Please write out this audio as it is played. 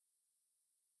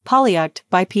Polyeucte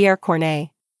by Pierre Corneille.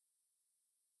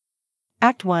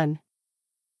 Act 1.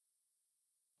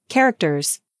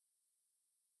 Characters.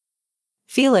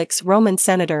 Felix, Roman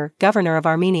senator, governor of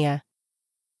Armenia.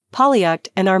 Polyeucte,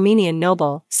 an Armenian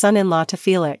noble, son-in-law to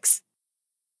Felix.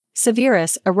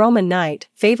 Severus, a Roman knight,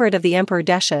 favorite of the emperor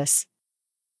Decius.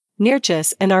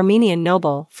 Nearchus, an Armenian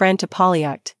noble, friend to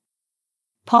Polyeucte.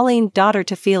 Pauline, daughter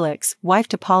to Felix, wife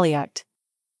to Polyeucte.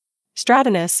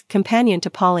 Stratinus, companion to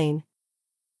Pauline.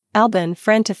 Alban,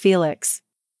 friend to Felix.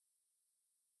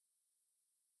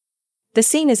 The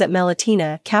scene is at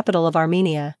Melitina, capital of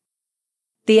Armenia.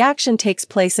 The action takes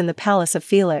place in the palace of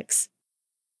Felix.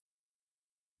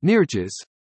 Nearchus.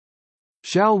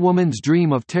 Shall woman's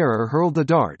dream of terror hurl the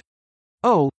dart?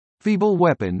 Oh, feeble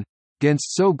weapon,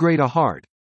 'gainst so great a heart.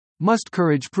 Must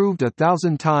courage proved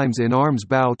 1,000 times in arms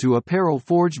bow to a peril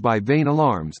forged by vain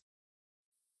alarms?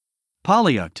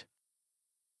 Polyeucte.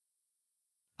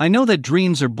 I know that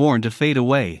dreams are born to fade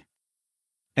away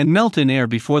and melt in air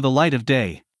before the light of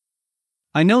day.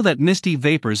 I know that misty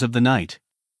vapors of the night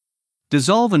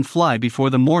dissolve and fly before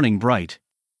the morning bright.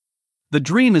 The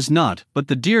dream is not, but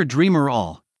the dear dreamer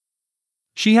all.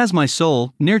 She has my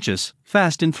soul, Nearchus,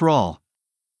 fast in thrall.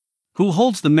 Who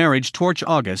holds the marriage torch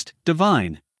august,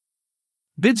 divine.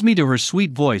 Bids me to her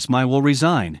sweet voice my will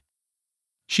resign.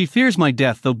 She fears my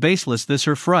death though baseless this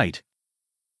her fright.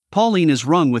 Pauline is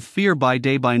wrung with fear by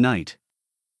day by night.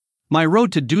 My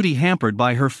road to duty hampered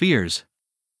by her fears.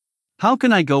 How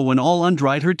can I go when all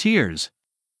undried her tears?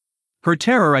 Her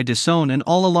terror I disown and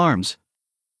all alarms.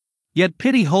 Yet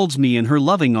pity holds me in her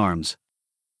loving arms.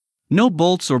 No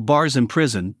bolts or bars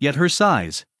imprison, yet her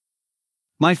sighs.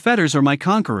 My fetters are my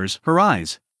conquerors, her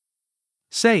eyes.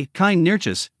 Say, kind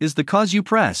Nearchus, is the cause you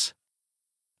press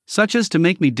such as to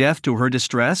make me deaf to her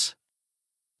distress?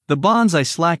 The bonds I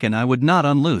slacken I would not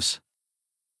unloose.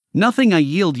 Nothing I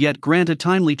yield yet grant a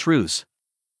timely truce.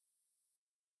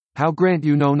 How grant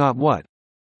you know not what?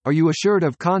 Are you assured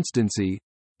of constancy,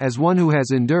 as one who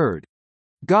has endured?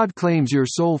 God claims your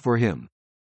soul for him.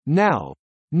 Now,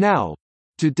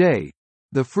 today,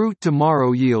 the fruit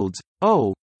tomorrow yields.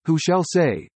 Oh, who shall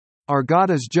say? Our God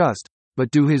is just,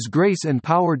 but do his grace and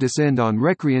power descend on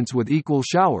recreants with equal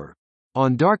shower?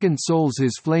 On darkened souls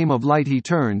his flame of light he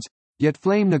turns, yet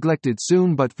flame neglected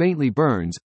soon but faintly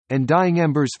burns, and dying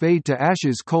embers fade to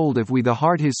ashes cold if we the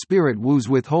heart his spirit woos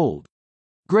withhold.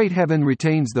 Great heaven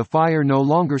retains the fire no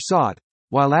longer sought,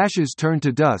 while ashes turn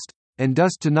to dust, and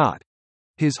dust to naught.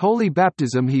 His holy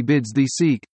baptism he bids thee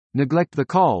seek, neglect the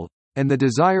call, and the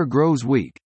desire grows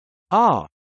weak. Ah!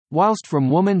 Whilst from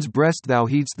woman's breast thou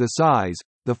heed'st the sighs,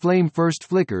 the flame first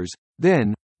flickers,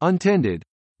 then, untended,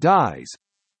 dies.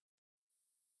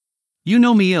 You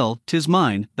know me ill, 'tis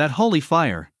mine, that holy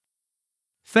fire.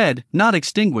 Fed, not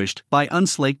extinguished, by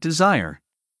unslaked desire.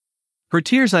 Her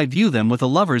tears I view them with a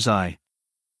lover's eye.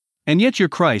 And yet your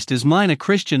Christ is mine a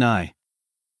Christian eye.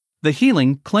 The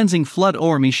healing, cleansing flood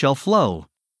o'er me shall flow.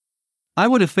 I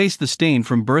would efface the stain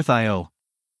from birth I owe.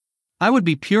 I would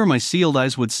be pure my sealed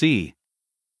eyes would see.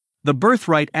 The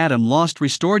birthright Adam lost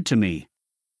restored to me.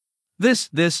 This,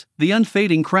 the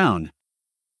unfading crown.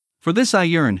 For this I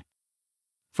yearn.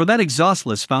 For that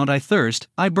exhaustless fount I thirst,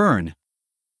 I burn.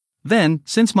 Then,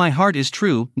 since my heart is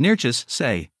true, Nearchus,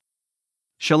 say,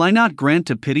 shall I not grant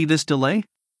to pity this delay?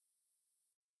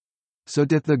 So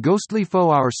doth the ghostly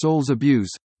foe our souls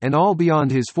abuse, and all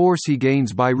beyond his force he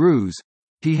gains by ruse.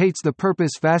 He hates the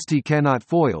purpose fast he cannot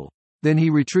foil, then he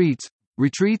retreats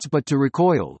but to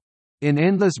recoil. In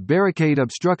endless barricade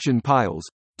obstruction piles,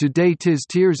 today 'tis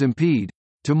tears impede,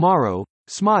 tomorrow,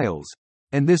 smiles.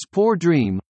 And this poor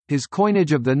dream, his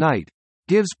coinage of the night,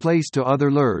 gives place to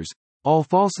other lures, all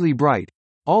falsely bright,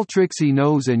 all tricks he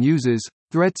knows and uses,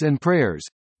 threats and prayers,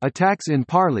 attacks in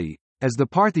parley, as the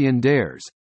Parthian dares.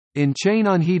 In chain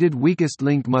unheeded weakest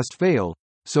link must fail,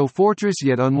 so fortress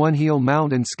yet unwon he'll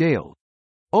mount and scale.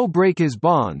 Oh break his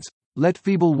bonds, let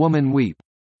feeble woman weep.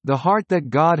 The heart that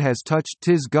God has touched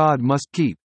 'tis God must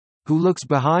keep. Who looks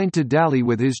behind to dally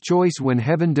with his choice when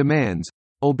heaven demands,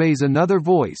 obeys another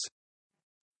voice.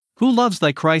 Who loves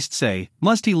thy Christ say,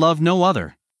 must he love no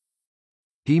other?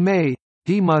 He may,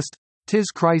 he must,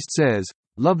 'tis Christ says,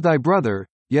 love thy brother,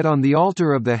 yet on the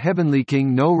altar of the heavenly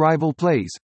King no rival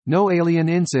place, no alien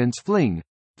incense fling.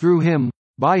 Through him,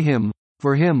 by him,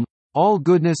 for him, all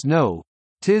goodness know.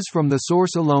 'Tis from the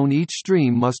source alone each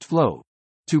stream must flow.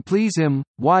 To please him,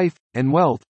 wife, and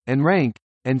wealth, and rank,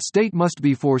 and state must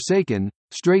be forsaken,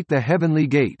 straight the heavenly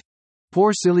gate.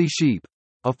 Poor silly sheep!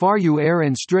 Afar you err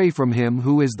and stray from him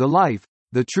who is the life,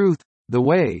 the truth, the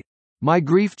way. My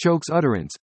grief chokes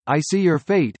utterance. I see your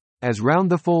fate, as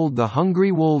round the fold the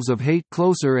hungry wolves of hate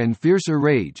closer and fiercer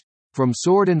rage. from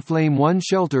sword and flame one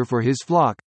shelter for his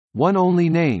flock, one only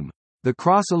name, the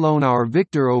cross alone our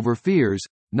victor over fears,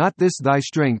 not this thy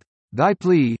strength, thy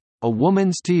plea, a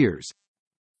woman's tears.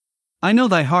 I know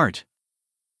thy heart.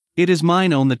 It is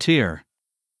mine own the tear.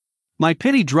 My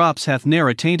pity drops hath ne'er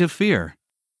a taint of fear.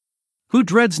 Who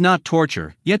dreads not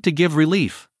torture, yet to give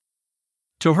relief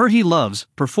to her he loves,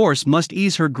 perforce must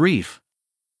ease her grief.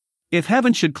 If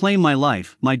heaven should claim my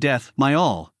life, my death, my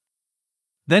all,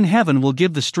 then heaven will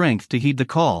give the strength to heed the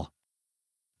call.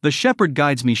 The shepherd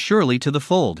guides me surely to the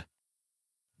fold.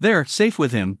 There, safe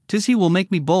with him, 'tis he will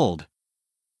make me bold.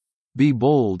 Be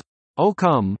bold. O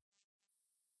come.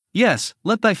 Yes,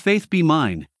 let thy faith be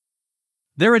mine.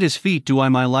 There at his feet do I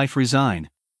my life resign.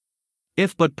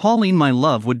 If but Pauline my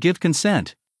love would give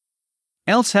consent.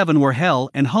 Else heaven were hell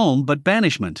and home but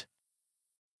banishment.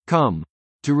 Come.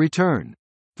 To return.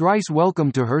 Thrice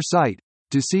welcome to her sight.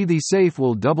 To see thee safe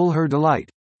will double her delight.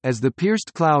 As the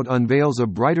pierced cloud unveils a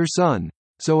brighter sun,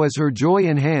 so as her joy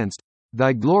enhanced,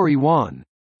 thy glory won.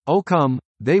 O come,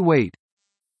 they wait.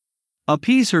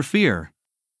 Appease her fear.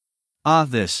 Ah,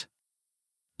 this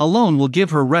alone will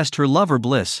give her rest, her lover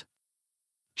bliss.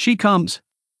 She comes.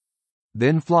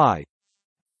 Then fly.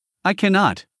 I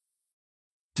cannot.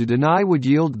 To deny would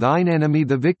yield thine enemy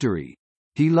the victory.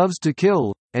 He loves to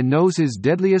kill, and knows his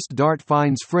deadliest dart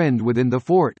finds friend within the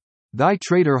fort, thy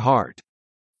traitor heart.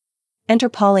 Enter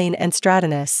Pauline and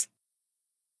Stratinus.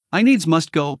 I needs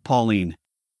must go, Pauline.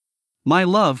 My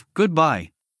love,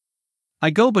 goodbye. I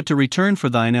go but to return for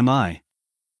thine am I.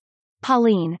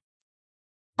 Pauline.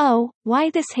 Oh, why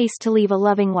this haste to leave a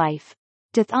loving wife?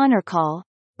 Doth honor call,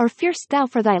 or fear'st thou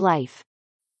for thy life?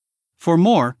 For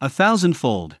more,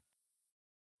 1,000-fold.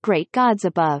 Great gods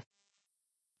above.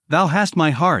 Thou hast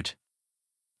my heart.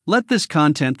 Let this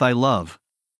content thy love.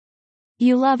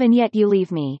 You love and yet you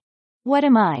leave me. What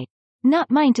am I? Not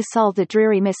mine to solve the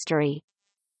dreary mystery.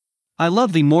 I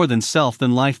love thee more than self,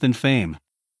 than life, than fame.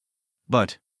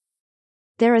 But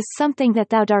there is something that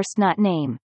thou dar'st not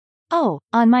name. Oh,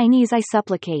 on my knees I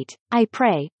supplicate, I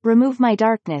pray, remove my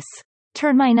darkness,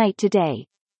 turn my night to day.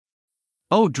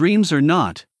 Oh, dreams are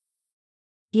not.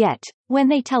 Yet, when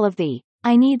they tell of thee,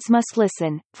 I needs must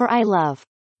listen, for I love.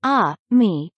 Ah,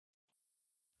 me.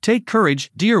 Take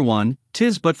courage, dear one,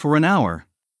 'tis but for an hour.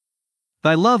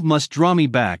 Thy love must draw me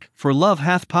back, for love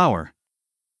hath power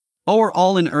o'er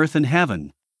all in earth and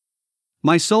heaven.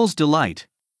 My soul's delight.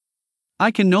 I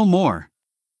can no more.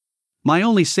 My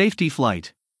only safety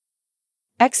flight.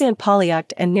 Exeunt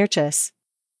Polyeucte and Nearchus.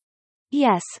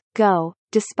 Yes, go,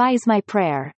 despise my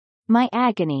prayer, my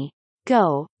agony.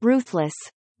 Go, ruthless,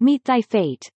 meet thy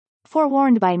fate.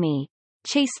 Forewarned by me,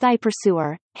 chase thy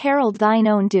pursuer, herald thine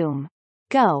own doom.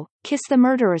 Go, kiss the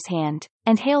murderer's hand,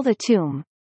 and hail the tomb.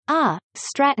 Ah,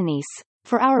 Stratinus,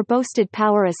 for our boasted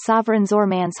power as sovereigns o'er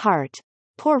man's heart.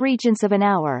 Poor regents of an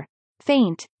hour.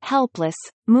 Faint, helpless,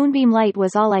 moonbeam light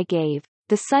was all I gave.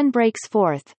 The sun breaks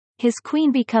forth, his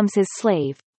queen becomes his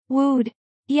slave. Wooed,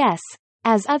 yes,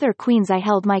 as other queens I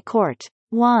held my court.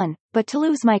 Won, but to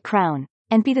lose my crown,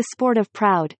 and be the sport of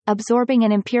proud, absorbing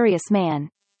and imperious man.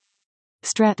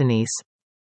 Stratinus.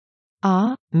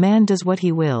 Ah, man does what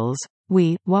he wills,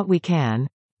 we, what we can.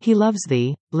 He loves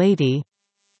thee, lady.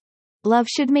 Love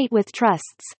should mate with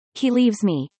trusts, he leaves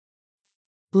me.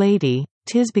 Lady,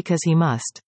 'tis because he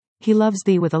must. He loves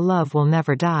thee with a love will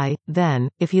never die, then,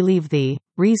 if he leave thee,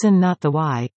 reason not the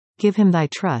why, give him thy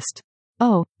trust.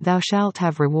 Oh, thou shalt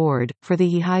have reward, for thee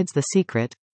he hides the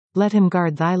secret. Let him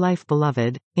guard thy life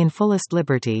beloved, in fullest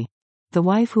liberty. The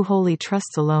wife who wholly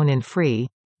trusts alone and free,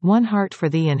 one heart for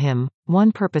thee and him,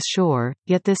 one purpose sure,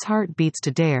 yet this heart beats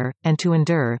to dare, and to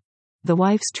endure. The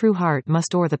wife's true heart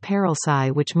must o'er the peril sigh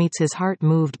which meets his heart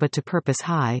moved but to purpose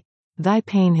high. Thy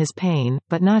pain his pain,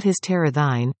 but not his terror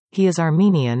thine. He is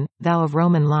Armenian, thou of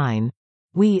Roman line.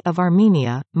 We, of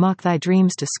Armenia, mock thy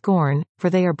dreams to scorn,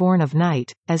 for they are born of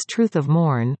night, as truth of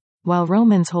morn, while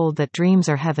Romans hold that dreams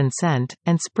are heaven sent,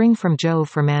 and spring from Jove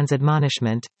for man's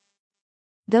admonishment.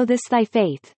 Though this thy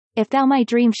faith, if thou my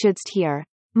dream shouldst hear,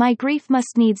 my grief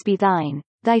must needs be thine,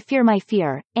 thy fear my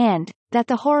fear, and, that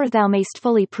the horror thou mayst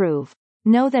fully prove,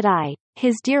 know that I,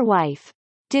 his dear wife,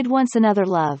 did once another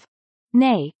love.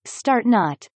 Nay, start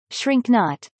not, shrink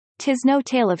not, 'tis no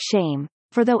tale of shame,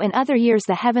 for though in other years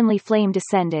the heavenly flame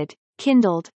descended,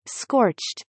 kindled,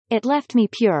 scorched, it left me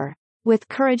pure, with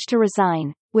courage to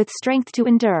resign, with strength to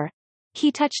endure.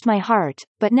 He touched my heart,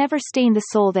 but never stained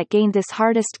the soul that gained this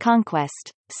hardest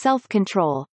conquest,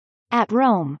 self-control. At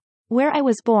Rome, where I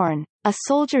was born, a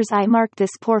soldier's eye marked this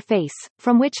poor face,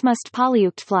 from which must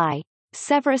Polyeucte fly.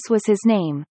 Severus was his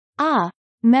name. Ah,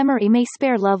 memory may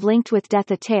spare love linked with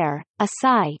death a tear, a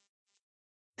sigh.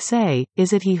 Say,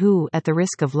 is it he who, at the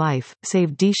risk of life,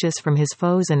 saved Decius from his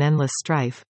foes and endless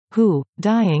strife? Who,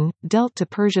 dying, dealt to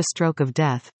Persia stroke of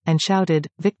death, and shouted,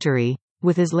 victory,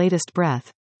 with his latest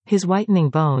breath? His whitening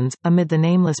bones, amid the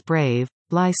nameless brave,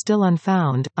 lie still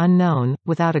unfound, unknown,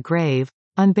 without a grave.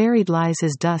 Unburied lies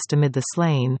his dust amid the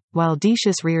slain, while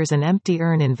Decius rears an empty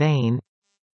urn in vain.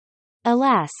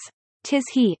 Alas! 'Tis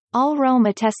he, all Rome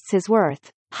attests his worth.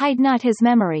 Hide not his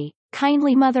memory,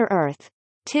 kindly Mother Earth.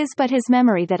 'Tis but his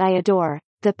memory that I adore.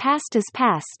 The past is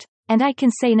past, and I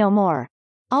can say no more.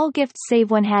 All gifts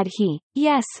save one had he,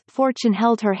 yes, fortune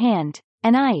held her hand,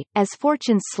 and I, as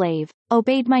fortune's slave,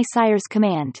 obeyed my sire's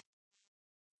command.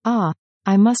 Ah!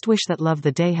 I must wish that love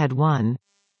the day had won,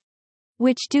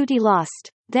 which duty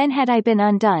lost, then had I been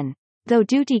undone. Though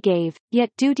duty gave, yet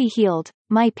duty healed,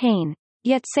 my pain.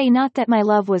 Yet say not that my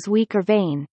love was weak or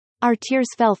vain. Our tears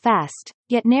fell fast,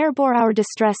 yet ne'er bore our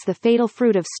distress the fatal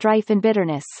fruit of strife and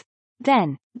bitterness.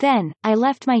 Then, I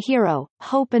left my hero,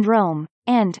 hope and Rome,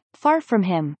 and, far from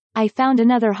him, I found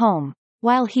another home.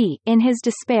 While he, in his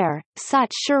despair,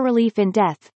 sought sure relief in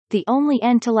death, the only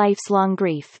end to life's long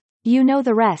grief. You know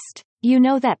the rest. You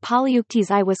know that Polyeuctes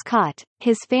I was caught,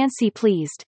 his fancy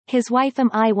pleased, his wife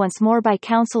am I once more by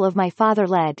counsel of my father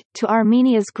led, to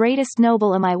Armenia's greatest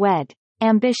noble am I wed.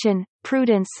 Ambition,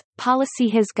 prudence, policy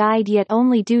his guide, yet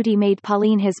only duty made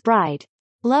Pauline his bride.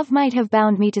 Love might have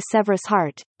bound me to Severus'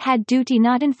 heart, had duty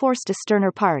not enforced a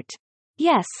sterner part.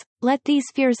 Yes, let these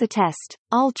fears attest,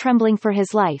 all trembling for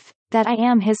his life, that I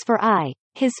am his for aye,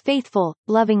 his faithful,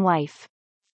 loving wife.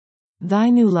 Thy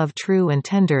new love true and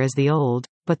tender as the old,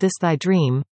 but this thy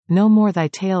dream, no more thy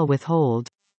tale withhold.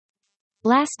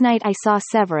 Last night I saw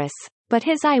Severus, but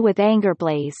his eye with anger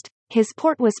blazed, his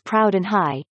port was proud and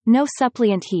high, no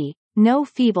suppliant he, no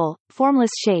feeble,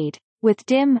 formless shade, with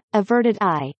dim, averted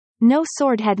eye, no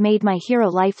sword had made my hero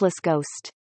lifeless ghost.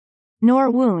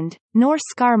 Nor wound, nor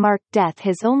scar marked death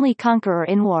his only conqueror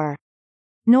in war.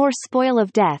 Nor spoil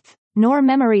of death, nor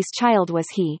memory's child was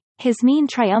he, his mien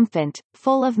triumphant,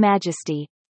 full of majesty.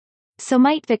 So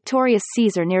might victorious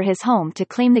Caesar near his home to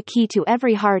claim the key to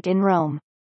every heart in Rome.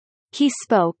 He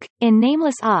spoke, in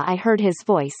nameless awe I heard his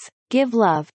voice, give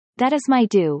love, that is my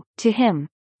due, to him.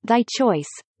 Thy choice,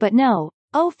 but no,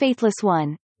 O faithless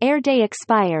one, ere day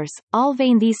expires, all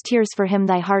vain these tears for him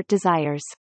thy heart desires.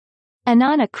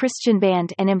 Anon a Christian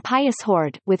band, an impious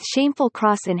horde, with shameful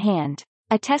cross in hand,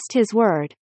 attest his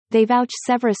word, they vouch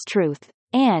Severus' truth,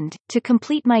 and, to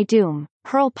complete my doom,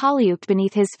 hurl Polyeucte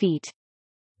beneath his feet.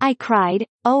 I cried,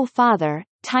 O Father,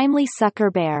 timely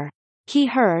succor bear. He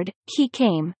heard, he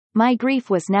came, my grief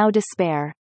was now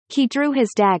despair. He drew his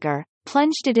dagger,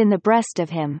 plunged it in the breast of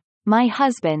him, my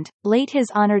husband, late his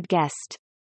honored guest.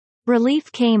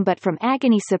 Relief came but from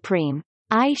agony supreme.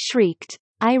 I shrieked,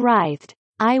 I writhed,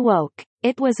 I woke,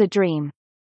 it was a dream.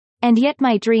 And yet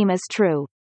my dream is true.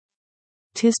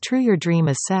 'Tis true your dream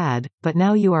is sad, but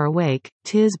now you are awake,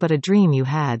 'tis but a dream you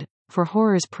had. For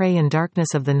horror's prey in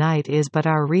darkness of the night is but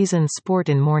our reason's sport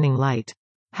in morning light.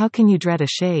 How can you dread a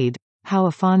shade? How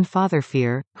a fond father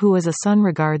fear, who as a son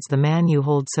regards the man you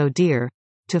hold so dear?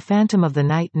 To phantom of the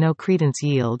night no credence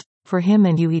yield, for him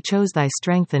and you he chose thy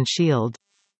strength and shield.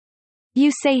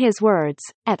 You say his words,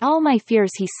 at all my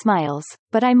fears he smiles,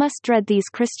 but I must dread these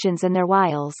Christians and their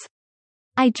wiles.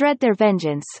 I dread their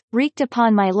vengeance, wreaked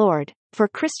upon my lord, for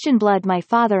Christian blood my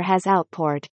father has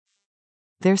outpoured.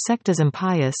 Their sect is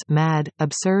impious, mad,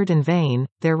 absurd and vain,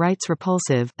 their rites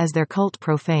repulsive, as their cult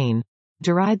profane.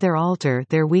 Deride their altar,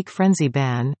 their weak frenzy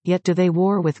ban, yet do they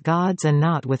war with gods and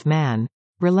not with man.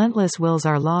 Relentless wills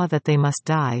our law that they must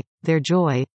die, their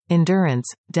joy, endurance,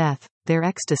 death, their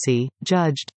ecstasy,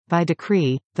 judged, by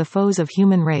decree, the foes of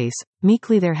human race,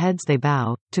 meekly their heads they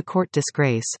bow, to court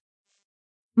disgrace.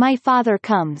 My father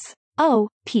comes. Oh,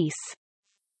 peace.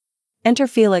 Enter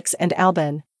Felix and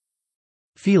Albin.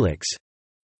 Felix.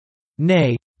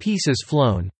 Nay, peace is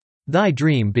flown. Thy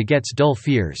dream begets dull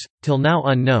fears, till now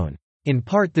unknown. In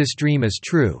part this dream is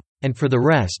true, and for the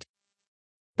rest.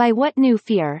 By what new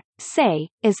fear, say,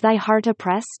 is thy heart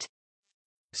oppressed?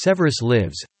 Severus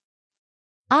lives.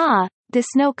 Ah, this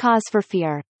no cause for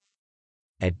fear.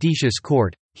 At Decius'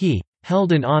 court, he,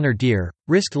 held in honor dear,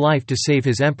 risked life to save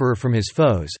his emperor from his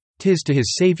foes, 'tis to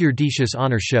his savior Decius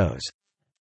honor shows.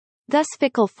 Thus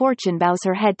fickle fortune bows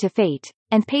her head to fate,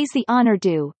 and pays the honor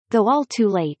due, though all too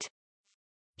late.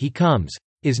 He comes,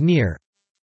 is near.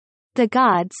 The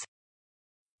gods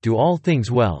do all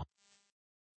things well.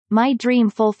 My dream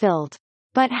fulfilled.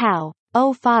 But how,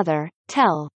 O Father,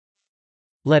 tell.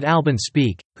 Let Albin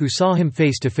speak, who saw him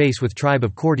face to face with tribe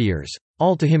of courtiers,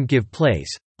 all to him give place,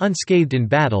 unscathed in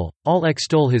battle, all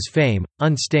extol his fame,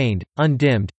 unstained,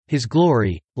 undimmed, his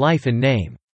glory, life and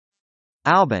name.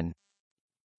 Alban,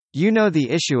 you know the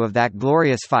issue of that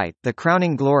glorious fight, the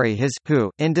crowning glory his,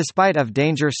 who, in despite of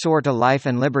danger sore to life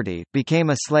and liberty, became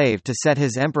a slave to set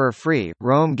his emperor free.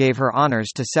 Rome gave her honours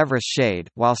to Severus' shade,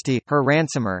 whilst he, her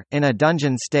ransomer, in a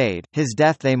dungeon stayed. His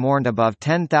death they mourned above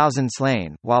 10,000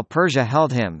 slain, while Persia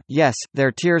held him. Yes,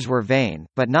 their tears were vain,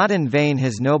 but not in vain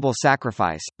his noble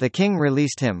sacrifice. The king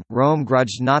released him, Rome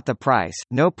grudged not the price,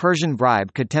 no Persian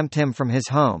bribe could tempt him from his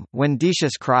home. When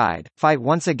Decius cried, "Fight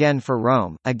once again for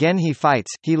Rome," again he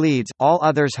fights, he leads, all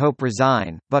others hope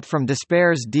resign, but from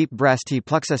despair's deep breast he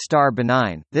plucks a star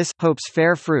benign. This, hope's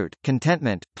fair fruit,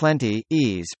 contentment, plenty,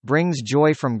 ease, brings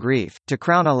joy from grief. To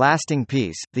crown a lasting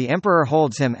peace, the emperor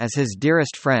holds him as his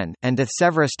dearest friend, and doth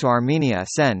Severus to Armenia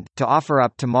send, to offer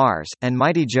up to Mars, and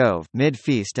mighty Jove, mid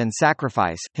feast and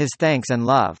sacrifice, his thanks and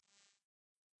love.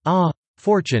 Ah,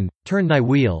 fortune, turn thy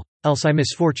wheel, else I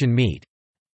misfortune meet.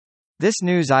 This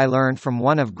news I learned from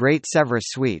one of great Severus'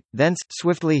 suite, thence,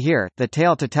 swiftly here, the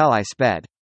tale to tell I sped.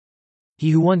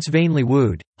 He who once vainly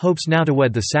wooed, hopes now to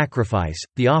wed the sacrifice,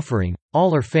 the offering,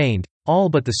 all are feigned, all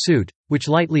but the suit, which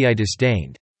lightly I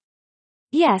disdained.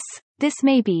 Yes, this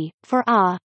may be, for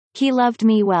he loved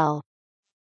me well.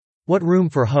 What room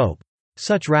for hope?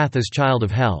 Such wrath is child of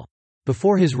hell.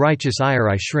 Before his righteous ire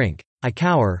I shrink, I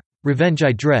cower, revenge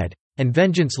I dread, and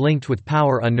vengeance linked with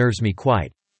power unnerves me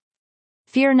quite.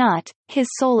 Fear not, his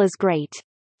soul is great.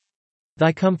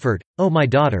 Thy comfort, O my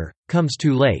daughter, comes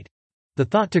too late. The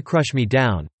thought to crush me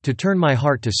down, to turn my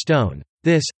heart to stone,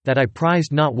 this, that I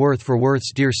prized not worth for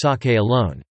worth's dear sake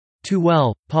alone. Too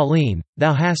well, Pauline,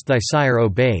 thou hast thy sire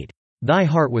obeyed. Thy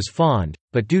heart was fond,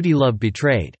 but duty love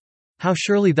betrayed. How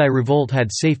surely thy revolt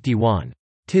had safety won.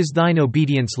 'Tis thine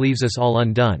obedience leaves us all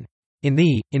undone. In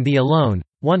thee alone,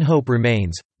 one hope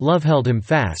remains, love held him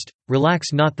fast,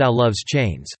 relax not thou love's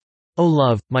chains. O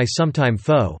love, my sometime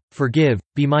foe, forgive,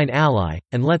 be mine ally,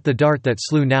 and let the dart that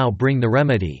slew now bring the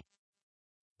remedy.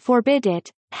 Forbid it,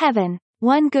 heaven,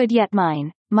 one good yet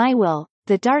mine, my will,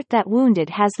 the dart that wounded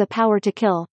has the power to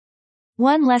kill.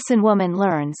 One lesson woman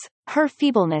learns, her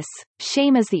feebleness,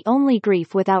 shame is the only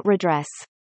grief without redress.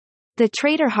 The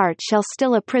traitor heart shall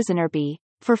still a prisoner be,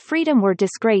 for freedom were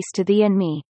disgrace to thee and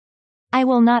me. I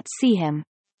will not see him.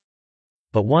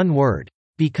 But one word,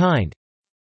 be kind.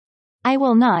 I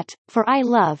will not, for I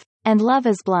love, and love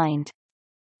is blind.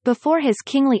 Before his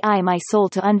kingly eye my soul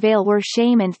to unveil were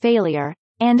shame and failure,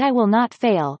 and I will not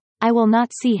fail, I will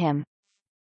not see him.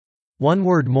 One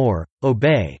word more,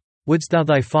 obey. Wouldst thou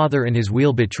thy father in his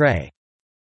weal betray?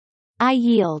 I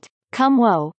yield. Come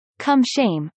woe, come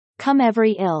shame, come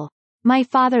every ill. My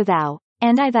father thou,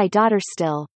 and I thy daughter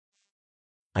still.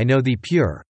 I know thee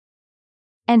pure.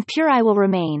 And pure I will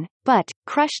remain, but,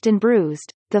 crushed and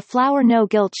bruised, the flower no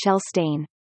guilt shall stain.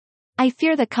 I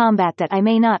fear the combat that I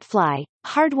may not fly,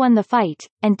 hard won the fight,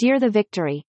 and dear the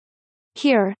victory.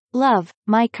 Here, love,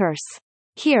 my curse.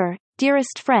 Here,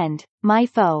 dearest friend, my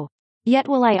foe. Yet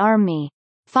will I arm me.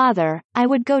 Father, I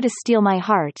would go to steel my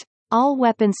heart, all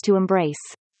weapons to embrace.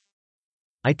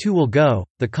 I too will go,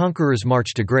 the conqueror's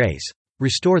march to grace.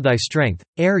 Restore thy strength,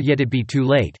 ere yet it be too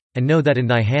late, and know that in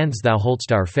thy hands thou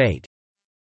hold'st our fate.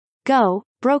 Go,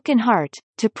 broken heart,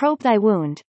 to probe thy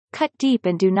wound, cut deep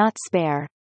and do not spare.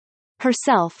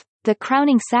 Herself, the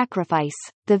crowning sacrifice,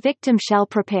 the victim shall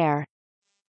prepare.